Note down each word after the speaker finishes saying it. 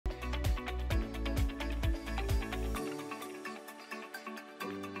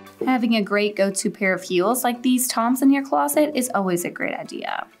Having a great go-to pair of heels like these TOMS in your closet is always a great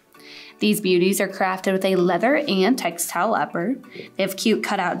idea. These beauties are crafted with a leather and textile upper. They have cute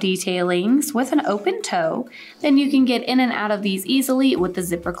cutout detailings with an open toe, then you can get in and out of these easily with the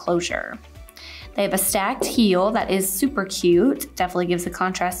zipper closure. They have a stacked heel that is super cute, definitely gives a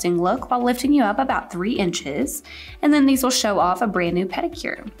contrasting look while lifting you up about 3 inches, and then these will show off a brand new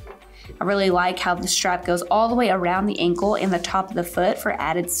pedicure. I really like how the strap goes all the way around the ankle and the top of the foot for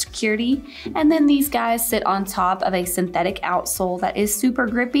added security, and then these guys sit on top of a synthetic outsole that is super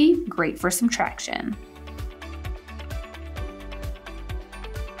grippy, great for some traction.